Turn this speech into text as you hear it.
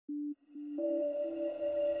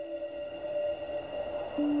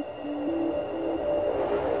It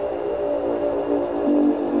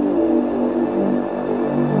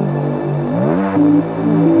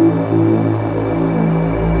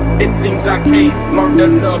seems I can't learn to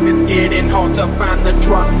love, it's getting hard to find the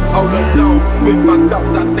trust. All alone with my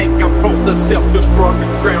thoughts, I think I'm close to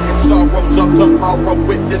self-destruct. Drowning sorrows of tomorrow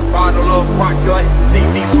with this bottle of rock gut. See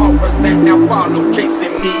these horrors that now follow,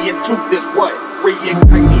 chasing me into this what? Reignite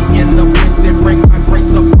me in the winds and bring my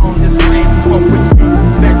grace upon this land. For which we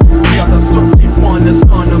back together, searching one the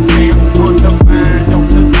sun.